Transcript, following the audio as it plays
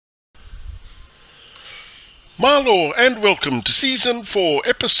Malo, and welcome to Season 4,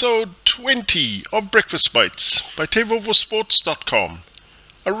 Episode 20 of Breakfast Bites by TEIVOVOsports.com.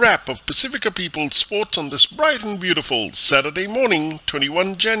 A wrap of Pasifika Peoples sports on this bright and beautiful Saturday morning,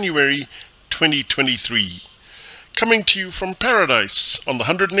 21 January 2023. Coming to you from Paradise on the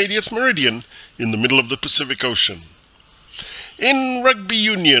 180th meridian in the middle of the Pacific Ocean. In Rugby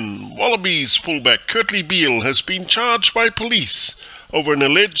Union, Wallabies fullback Kurtley Beale has been charged by police over an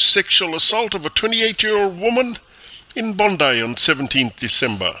alleged sexual assault of a 28-year-old woman in Bondi on 17th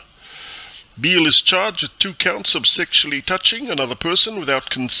December. Beale is charged with 2 counts of sexually touching another person without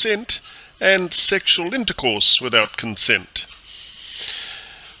consent and sexual intercourse without consent.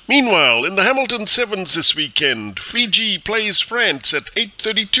 Meanwhile, in the Hamilton Sevens this weekend, Fiji plays France at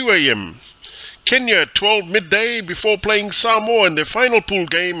 8:32 a.m. Kenya at 12 midday before playing Samoa in their final pool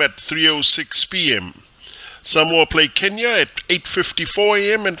game at 3:06 p.m. Samoa play Kenya at 8:54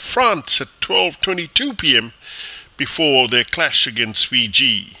 a.m. and France at 12:22 p.m. before their clash against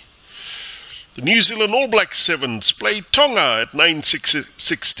Fiji. The New Zealand All Blacks Sevens play Tonga at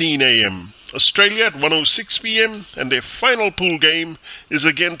 9:16 a.m. Australia at 1:06 p.m. and their final pool game is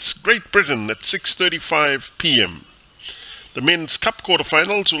against Great Britain at 6:35 p.m. The men's cup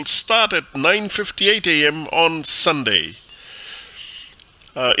quarterfinals will start at 9:58 a.m. on Sunday.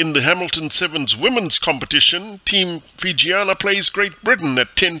 In the Hamilton Sevens women's competition, Team Fijiana plays Great Britain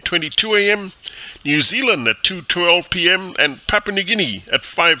at 10:22 a.m., New Zealand at 2:12 p.m. and Papua New Guinea at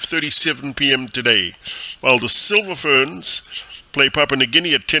 5:37 p.m. today, while the Silver Ferns play Papua New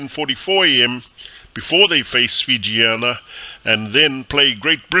Guinea at 10:44 a.m. before they face Fijiana, and then play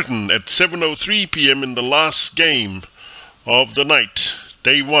Great Britain at 7:03 p.m. in the last game of the night,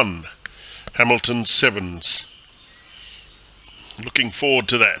 Day 1, Hamilton Sevens. Looking forward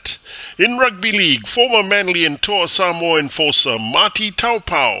to that. In Rugby League, former Manly and Toa Samoa enforcer Marty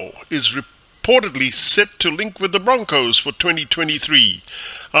Taupau is reportedly set to link with the Broncos for 2023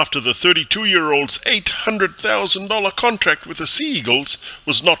 after the 32-year-old's $800,000 contract with the Sea Eagles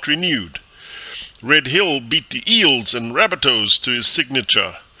was not renewed. Red Hill beat the Eels and Rabbitohs to his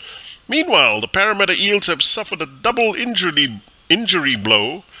signature. Meanwhile, the Parramatta Eels have suffered a double injury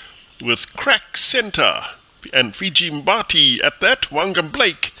blow with crack centre and Fiji Mbati at that, Wangam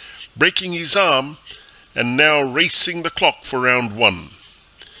Blake breaking his arm and now racing the clock for round 1.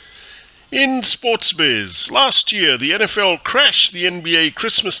 In sports biz, last year the NFL crashed the NBA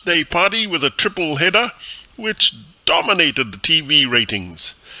Christmas Day party with a triple header which dominated the TV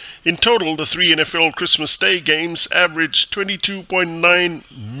ratings. In total, the 3 NFL Christmas Day games averaged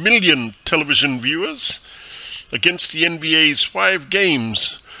 22.9 million television viewers against the NBA's 5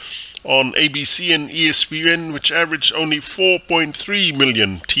 games on ABC and ESPN, which averaged only 4.3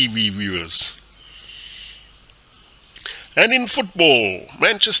 million TV viewers. And in football,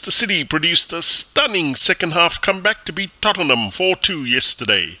 Manchester City produced a stunning second-half comeback to beat Tottenham 4-2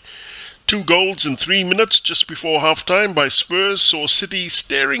 yesterday. 2 goals in 3 minutes just before half-time by Spurs saw City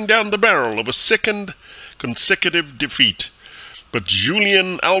staring down the barrel of a second consecutive defeat. But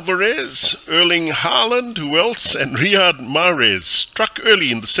Julian Alvarez, Erling Haaland, who else, and Riyad Mahrez struck early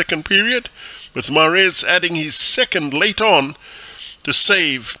in the second period, with Mahrez adding his second late on to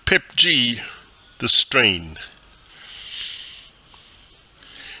save Pep G the strain.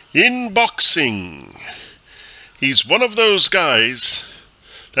 In boxing, he's one of those guys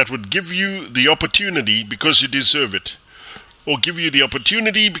that would give you the opportunity because you deserve it, or give you the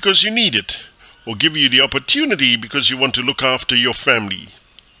opportunity because you need it, or give you the opportunity because you want to look after your family.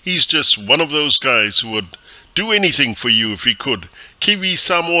 He's just one of those guys who would do anything for you if he could. Kiwi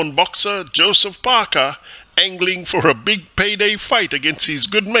Samoan boxer Joseph Parker angling for a big payday fight against his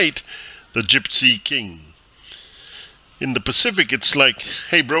good mate, the Gypsy King. In the Pacific, it's like,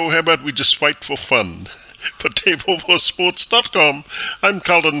 hey bro, how about we just fight for fun? For TEIVOVOsports.com, I'm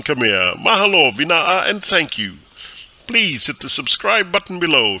Calden Kamea. Mahalo, Vina'a, and thank you. Please hit the subscribe button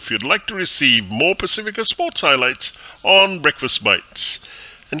below if you'd like to receive more Pasifika sports highlights on Breakfast Bites.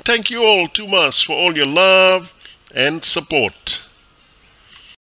 And thank you all too much for all your love and support.